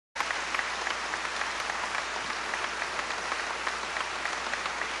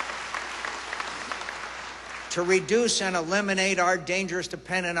to reduce and eliminate our dangerous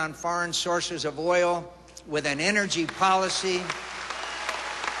dependence on foreign sources of oil with an energy policy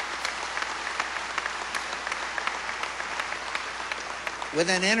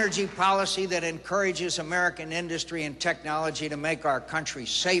that encourages American industry and technology to make our country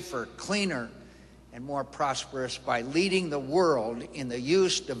safer, cleaner, and more prosperous by leading the world in the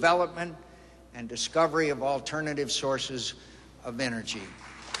use, development, and discovery of alternative sources of energy.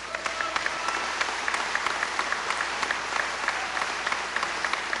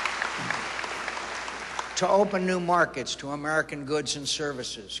 To open new markets to American goods and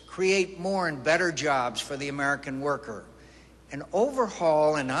services, create more and better jobs for the American worker, and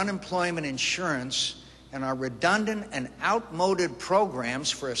overhaul an unemployment insurance and our redundant and outmoded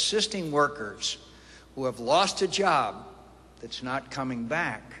programs for assisting workers who have lost a job that's not coming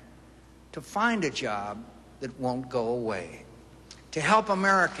back to find a job that won't go away. To help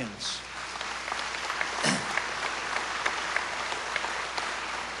Americans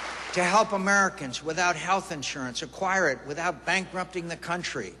without health insurance acquire it without bankrupting the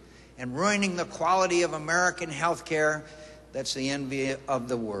country and ruining the quality of American health care that's the envy of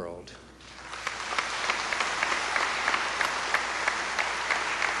the world.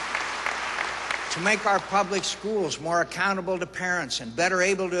 To make our public schools more accountable to parents and better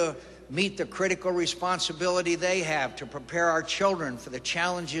able to meet the critical responsibility they have to prepare our children for the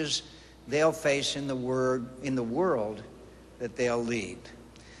challenges they'll face in the world that they'll lead.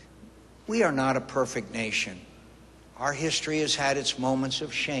 We are not a perfect nation. Our history has had its moments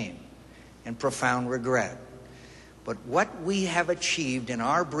of shame and profound regret. But what we have achieved in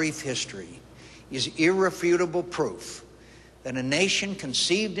our brief history is irrefutable proof that a nation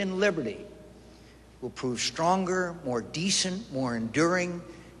conceived in liberty will prove stronger, more decent, more enduring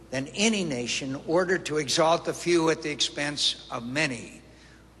than any nation ordered to exalt the few at the expense of many,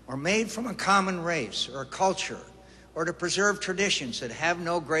 or made from a common race or culture, or to preserve traditions that have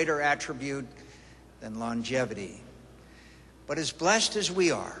no greater attribute than longevity. But as blessed as we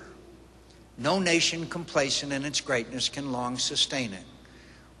are, no nation complacent in its greatness can long sustain it.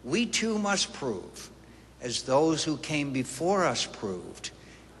 We too must prove, as those who came before us proved,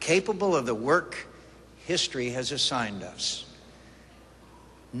 capable of the work history has assigned us.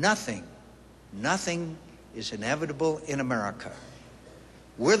 Nothing is inevitable in America.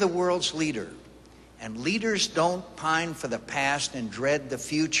 We're the world's leader, and leaders don't pine for the past and dread the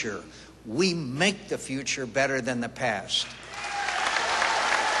future. We make the future better than the past.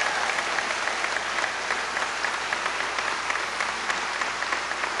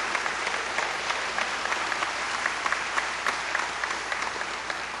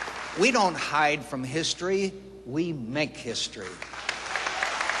 We don't hide from history, we make history.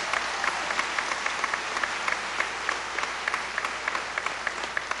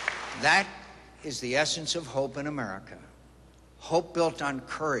 That is the essence of hope in America. Hope built on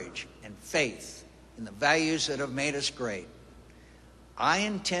courage and faith in the values that have made us great. I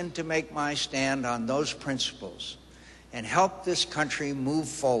intend to make my stand on those principles and help this country move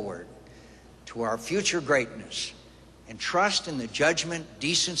forward to our future greatness, and trust in the judgment,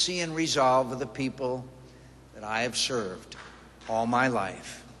 decency, and resolve of the people that I have served all my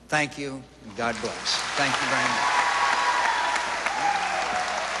life. Thank you, and God bless. Thank you very much.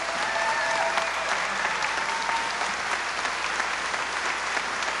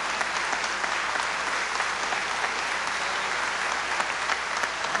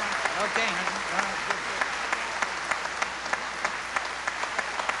 Okay, honey. All right, good.